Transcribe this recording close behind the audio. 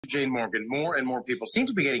Jane Morgan, more and more people seem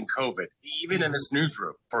to be getting COVID, even in this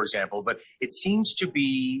newsroom, for example, but it seems to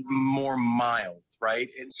be more mild, right?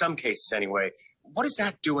 In some cases anyway. What is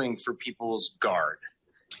that doing for people's guard?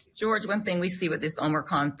 George, one thing we see with this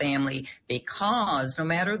Omicron family, because no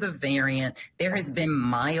matter the variant, there has been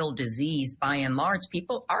mild disease by and large.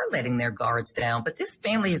 People are letting their guards down, but this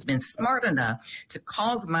family has been smart enough to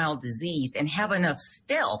cause mild disease and have enough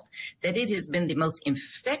stealth that it has been the most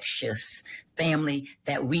infectious family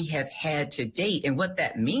that we have had to date. And what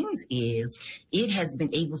that means is it has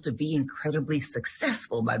been able to be incredibly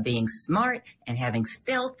successful by being smart and having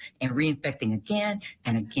stealth and reinfecting again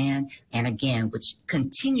and again and again, which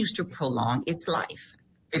continues to prolong its life.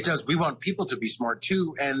 It does. We want people to be smart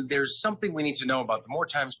too. And there's something we need to know about. The more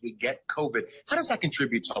times we get COVID, how does that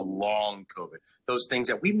contribute to long COVID? Those things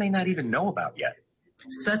that we may not even know about yet.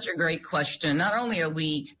 Such a great question. Not only are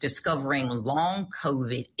we discovering long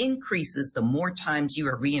COVID increases the more times you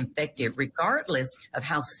are reinfected, regardless of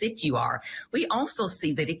how sick you are, we also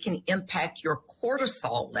see that it can impact your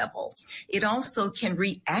cortisol levels. It also can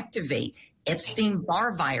reactivate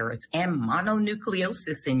Epstein-Barr virus and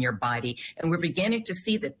mononucleosis in your body. And we're beginning to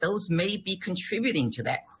see that those may be contributing to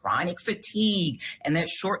that chronic fatigue and that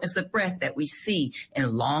shortness of breath that we see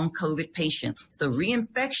in long COVID patients. So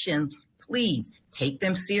reinfections, please take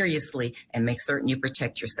them seriously and make certain you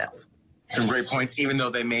protect yourself. Some great points. Even though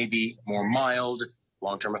they may be more mild,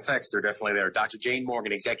 long-term effects, they're definitely there. Dr. Jane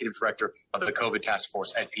Morgan, Executive Director of the COVID Task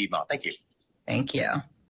Force at Piedmont. Thank you. Thank you.